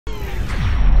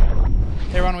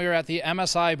Hey everyone, we were at the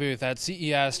MSI booth at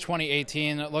CES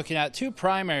 2018 looking at two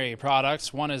primary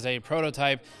products. One is a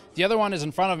prototype, the other one is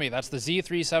in front of me. That's the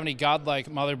Z370 Godlike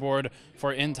motherboard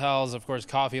for Intel's, of course,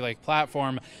 Coffee Lake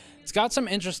platform. It's got some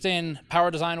interesting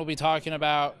power design we'll be talking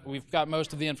about. We've got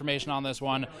most of the information on this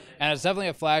one, and it's definitely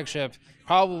a flagship,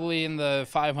 probably in the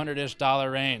 $500-ish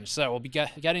range. So we'll be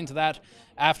getting to that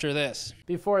after this.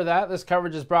 Before that, this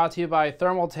coverage is brought to you by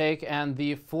Thermaltake and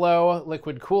the Flow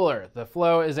liquid cooler. The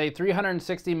Flow is a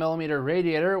 360mm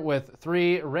radiator with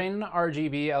 3 Ring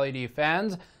RGB LED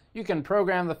fans. You can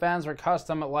program the fans for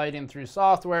custom lighting through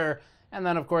software, and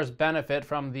then of course benefit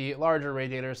from the larger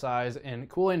radiator size in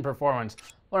cooling performance.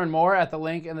 Learn more at the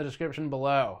link in the description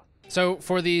below. So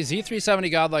for the Z370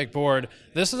 Godlike board,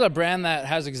 this is a brand that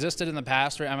has existed in the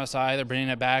past for MSI. They're bringing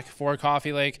it back for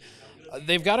Coffee Lake.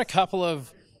 They've got a couple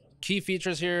of key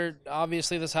features here.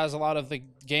 Obviously, this has a lot of the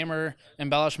gamer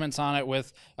embellishments on it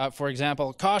with, for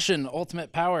example, caution,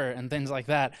 ultimate power, and things like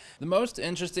that. The most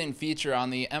interesting feature on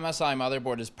the MSI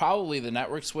motherboard is probably the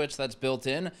network switch that's built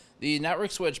in. The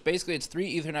network switch, basically it's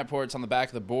 3 Ethernet ports on the back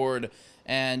of the board,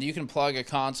 and you can plug a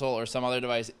console or some other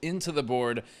device into the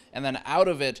board, and then out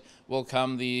of it will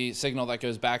come the signal that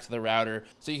goes back to the router.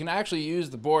 So you can actually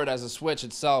use the board as a switch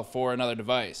itself for another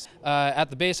device. At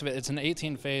the base of it, it's an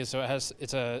 18-phase, so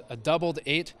it's a doubled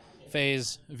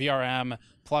 8-phase VRM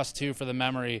plus 2 for the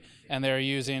memory, and they're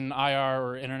using IR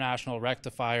or International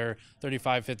Rectifier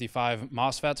 3555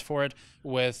 MOSFETs for it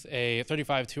with a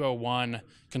 35201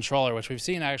 controller, which we've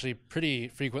seen actually pretty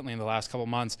frequently in the last couple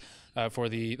months.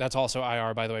 That's also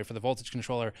IR, by the way, for the voltage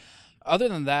controller. Other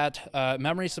than that,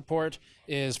 memory support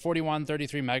is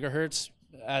 4133 megahertz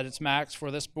at its max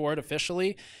for this board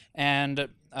officially, and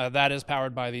that is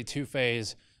powered by the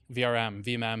 2-phase VRM,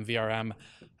 VMEM, VRM.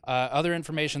 Other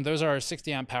information, those are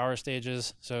 60 amp power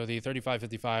stages, so the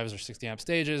 3555s are 60 amp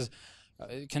stages.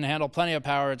 It can handle plenty of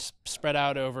power. It's spread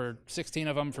out over 16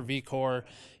 of them for V-Core,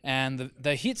 and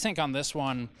the heatsink on this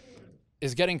one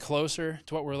is getting closer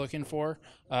to what we're looking for.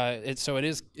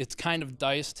 It's kind of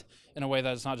diced in a way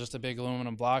that it's not just a big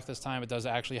aluminum block this time. It does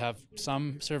actually have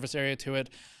some surface area to it,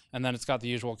 and then it's got the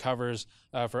usual covers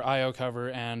for I/O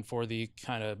cover and for the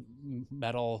kind of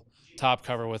metal top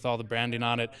cover with all the branding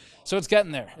on it. So it's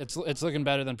getting there. It's looking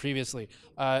better than previously.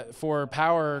 For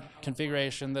power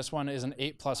configuration, this one is an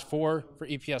 8+4 for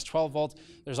EPS 12 volt.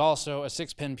 There's also a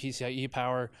 6-pin PCIe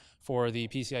power for the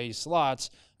PCIe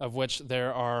slots, of which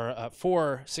there are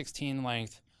 4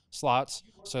 16-length slots.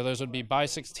 So those would be by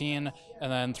 16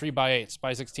 and then 3 by 8s,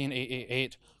 by 16, 8, 8,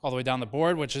 8, all the way down the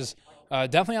board, which is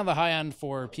definitely on the high end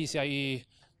for PCIe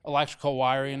electrical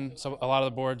wiring. So a lot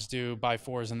of the boards do by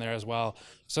 4s in there as well.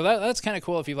 So that's kind of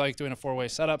cool if you like doing a 4-way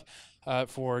setup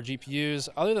for GPUs.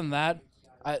 Other than that,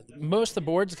 most of the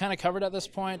boards kind of covered at this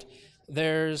point.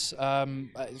 There's kind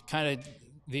of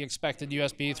the expected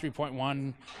USB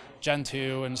 3.1 Gen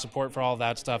 2 and support for all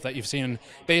that stuff that you've seen in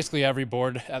basically every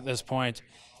board at this point.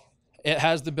 It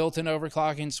has the built-in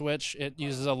overclocking switch. It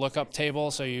uses a lookup table,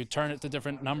 so you turn it to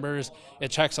different numbers. It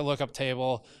checks a lookup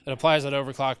table. It applies that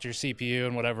overclock to your CPU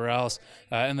and whatever else,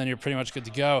 and then you're pretty much good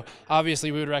to go.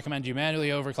 Obviously, we would recommend you manually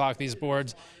overclock these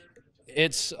boards.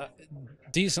 It's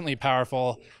decently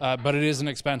powerful, but it is an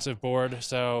expensive board,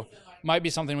 so might be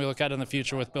something we look at in the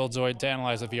future with BuildZoid to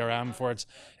analyze the VRM for its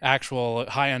actual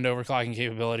high-end overclocking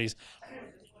capabilities.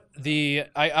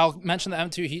 I'll mention the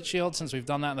M2 heat shield since we've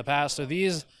done that in the past. So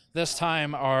this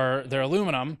time they're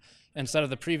aluminum instead of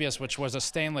the previous, which was a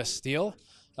stainless steel.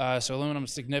 So aluminum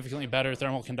is significantly better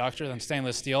thermal conductor than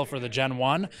stainless steel for the Gen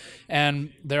 1.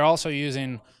 And they're also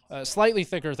using slightly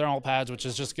thicker thermal pads, which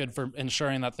is just good for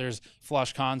ensuring that there's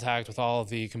flush contact with all of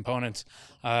the components.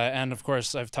 And of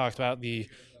course, I've talked about the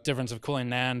difference of cooling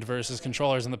NAND versus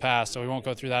controllers in the past, so we won't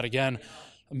go through that again.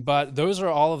 But those are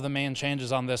all of the main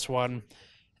changes on this one.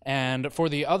 And for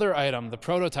the other item, the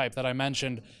prototype that I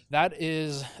mentioned, that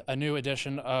is a new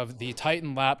edition of the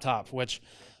Titan laptop, which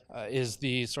is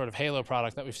the sort of Halo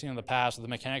product that we've seen in the past with the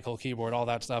mechanical keyboard, all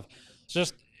that stuff. So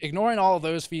just ignoring all of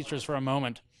those features for a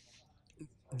moment,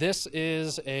 this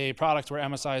is a product where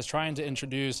MSI is trying to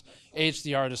introduce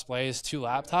HDR displays to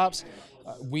laptops.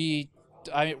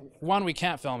 One, we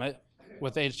can't film it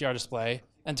with the HDR display,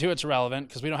 and 2, it's irrelevant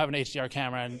because we don't have an HDR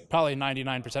camera, and probably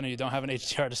 99% of you don't have an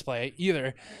HDR display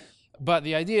either. But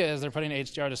the idea is they're putting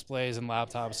HDR displays in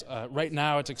laptops. Right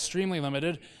now, it's extremely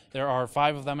limited. There are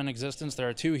 5 of them in existence. There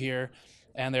are 2 here,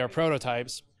 and they are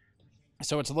prototypes.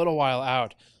 So it's a little while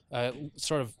out.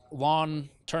 Sort of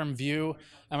long-term view,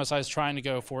 MSI is trying to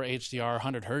go for HDR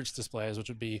 100 Hertz displays, which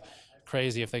would be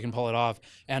crazy if they can pull it off,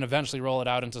 and eventually roll it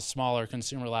out into smaller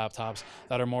consumer laptops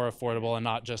that are more affordable and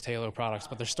not just Halo products.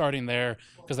 But they're starting there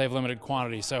because they have limited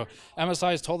quantity. So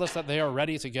MSI has told us that they are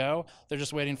ready to go. They're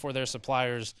just waiting for their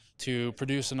suppliers to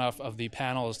produce enough of the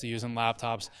panels to use in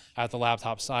laptops at the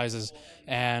laptop sizes.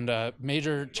 And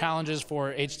major challenges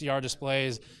for HDR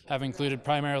displays have included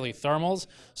primarily thermals.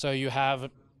 So you have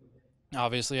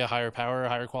obviously a higher power,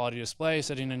 higher quality display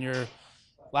sitting in your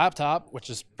laptop, which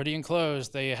is pretty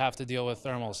enclosed. They have to deal with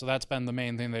thermals. So that's been the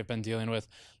main thing they've been dealing with.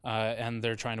 And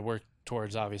they're trying to work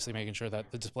towards obviously making sure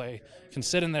that the display can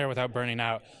sit in there without burning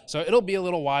out. So it'll be a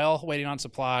little while waiting on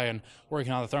supply and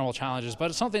working on the thermal challenges, but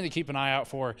it's something to keep an eye out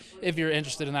for if you're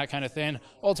interested in that kind of thing.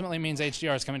 Ultimately means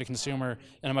HDR is coming to consumer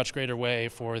in a much greater way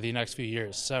for the next few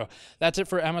years. So that's it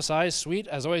for MSI's suite.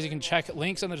 As always, you can check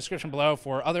links in the description below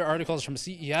for other articles from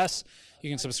CES.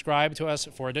 You can subscribe to us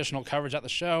for additional coverage at the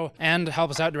show and help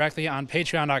us out directly on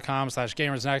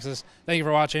patreon.com/gamersnexus. Thank you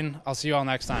for watching. I'll see you all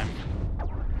next time.